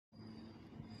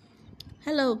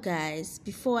Hello, guys.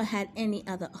 Before I had any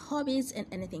other hobbies and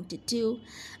anything to do,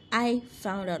 I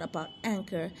found out about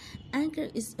Anchor. Anchor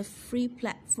is a free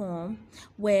platform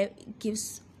where it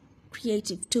gives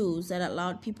creative tools that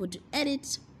allow people to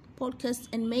edit podcasts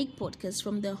and make podcasts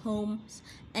from their homes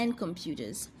and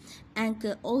computers.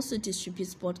 Anchor also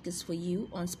distributes podcasts for you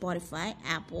on Spotify,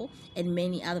 Apple, and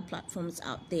many other platforms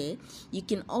out there. You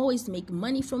can always make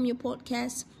money from your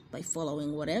podcast by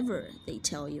following whatever they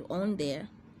tell you on there.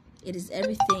 It is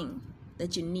everything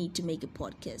that you need to make a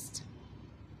podcast.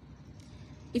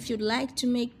 If you'd like to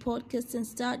make podcasts and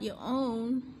start your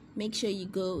own, make sure you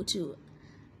go to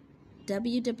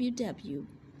www.anchor.fm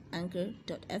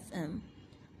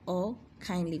or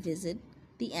kindly visit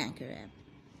the Anchor app.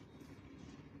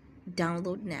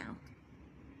 Download now.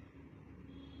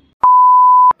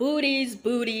 Booties,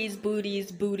 booties,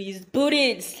 booties, booties,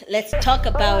 booties. Let's talk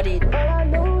about it.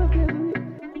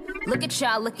 Look at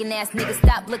y'all looking ass niggas,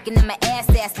 stop looking at my ass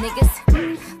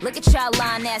niggas. Look at y'all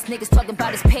lying ass niggas talking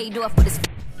about his paid off for this.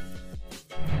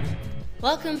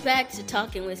 Welcome back to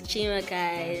Talking with Chima,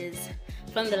 guys.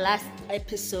 From the last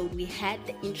episode, we had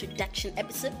the introduction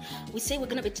episode. We say we're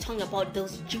going to be talking about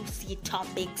those juicy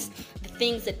topics, the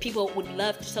things that people would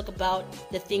love to talk about,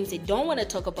 the things they don't want to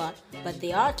talk about, but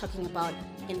they are talking about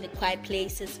in the quiet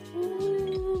places.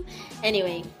 Ooh.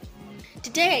 Anyway,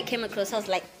 today I came across, I was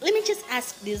like, let me just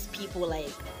ask these people, I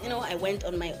went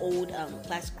on my old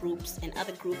class groups and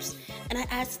other groups, and I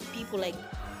asked people,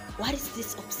 what is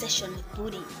this obsession with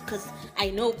booty? Because I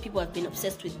know people have been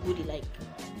obsessed with booty,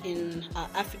 in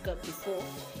Africa before,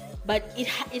 but it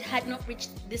had not reached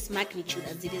this magnitude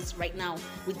as it is right now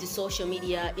with the social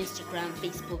media, Instagram,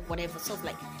 Facebook, whatever. So I was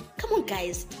like, come on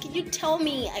guys, can you tell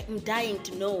me? I'm dying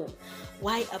to know,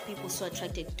 why are people so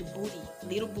attracted to booty?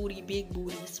 Little booty, big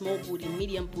booty, small booty,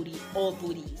 medium booty, all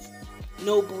booties,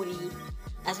 no booty,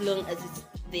 as long as it's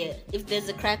there. If there's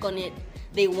a crack on it,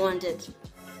 they want it.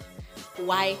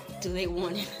 Why do they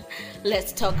want it?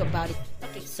 Let's talk about it.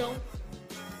 Okay, so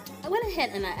I went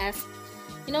ahead and I asked,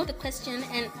 the question,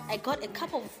 and I got a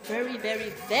couple of very, very,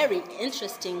 very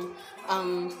interesting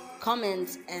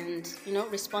comments and,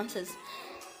 responses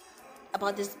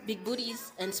about these big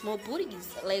booties and small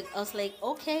booties. I was like,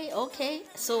 okay.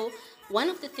 So one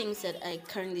of the things that I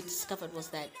currently discovered was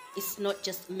that it's not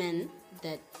just men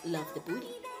that love the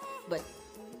booty, but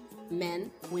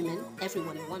men, women,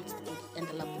 everyone wants the booty and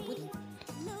they love the booty.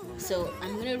 So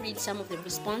I'm going to read some of the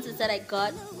responses that I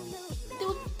got. They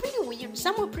were pretty weird.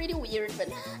 Some were pretty weird, but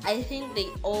I think they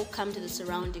all come to the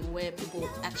surrounding where people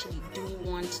actually do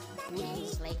want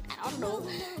booties. I don't know,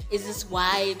 is this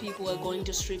why people are going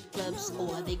to strip clubs,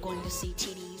 or are they going to see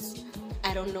titties?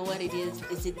 I don't know what it is.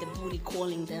 Is it the booty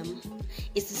calling them?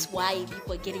 Is this why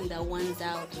people are getting their ones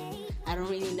out? I don't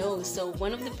really know. So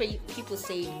one of the people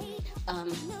said,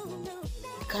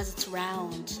 because it's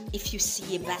round. If you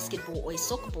see a basketball or a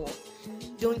soccer ball,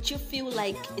 don't you feel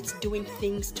like it's doing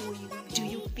things to you?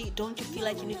 Don't you feel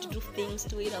like you need to do things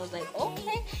to it? I was like,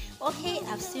 okay,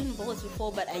 I've seen balls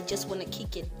before, but I just want to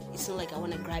kick it. It's not like I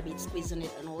want to grab it, squeeze on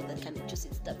it, and all that kind of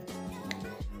juicy stuff.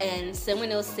 And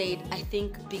someone else said, I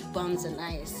think big bums are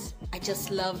nice. I just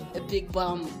love a big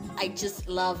bum.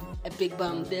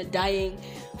 They're dying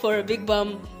for a big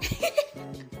bum.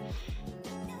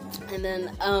 And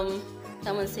then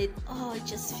someone said, oh, it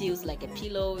just feels like a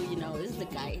pillow. This is the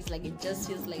guy. It's like, it just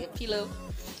feels like a pillow.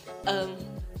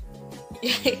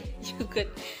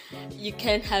 You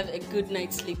can't have a good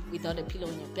night's sleep without a pillow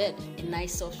on your bed, a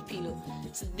nice soft pillow.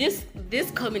 So this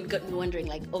comment got me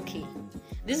wondering, okay,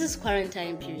 this is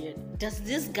quarantine period. Does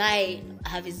this guy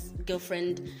have his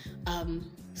girlfriend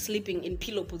sleeping in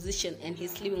pillow position and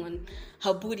he's sleeping on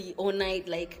her booty all night?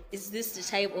 Is this the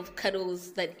type of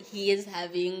cuddles that he is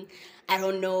having? I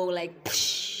don't know,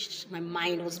 my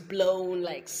mind was blown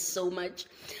so much.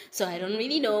 So I don't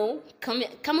really know. Come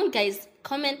on guys,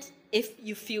 comment if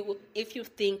you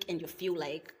think and you feel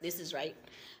like this is right,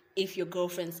 if your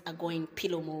girlfriends are going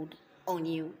pillow mode on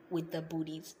you with the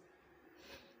booties.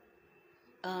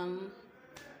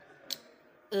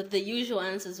 The usual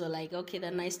answers were okay,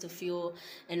 they're nice to feel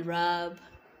and rub.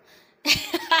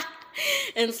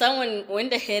 And someone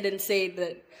went ahead and said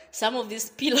that some of these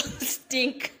pillows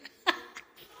stink.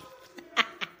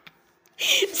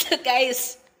 So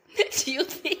guys, do you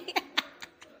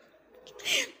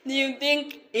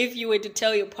think if you were to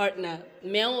tell your partner,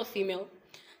 male or female,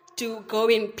 to go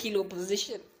in pillow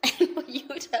position and for you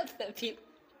to have the pillow,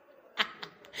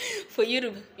 for you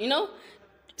to,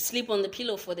 sleep on the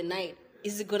pillow for the night,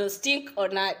 is it gonna stink or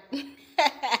not?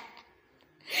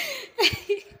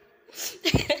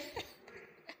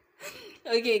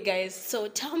 Okay guys, so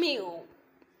tell me,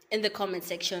 in the comment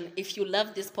section. If you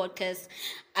love this podcast,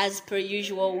 as per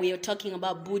usual, we are talking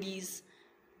about booties.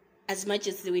 As much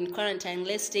as we're in quarantine,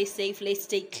 let's stay safe, let's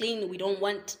stay clean. We don't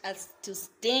want us to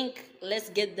stink. Let's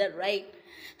get that right.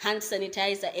 Hand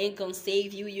sanitizer ain't gonna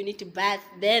save you. You need to bath,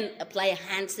 then apply a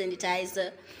hand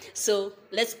sanitizer. So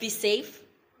let's be safe,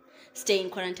 stay in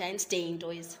quarantine, stay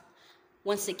indoors.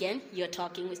 Once again, you're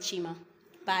talking with Chima.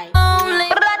 Bye.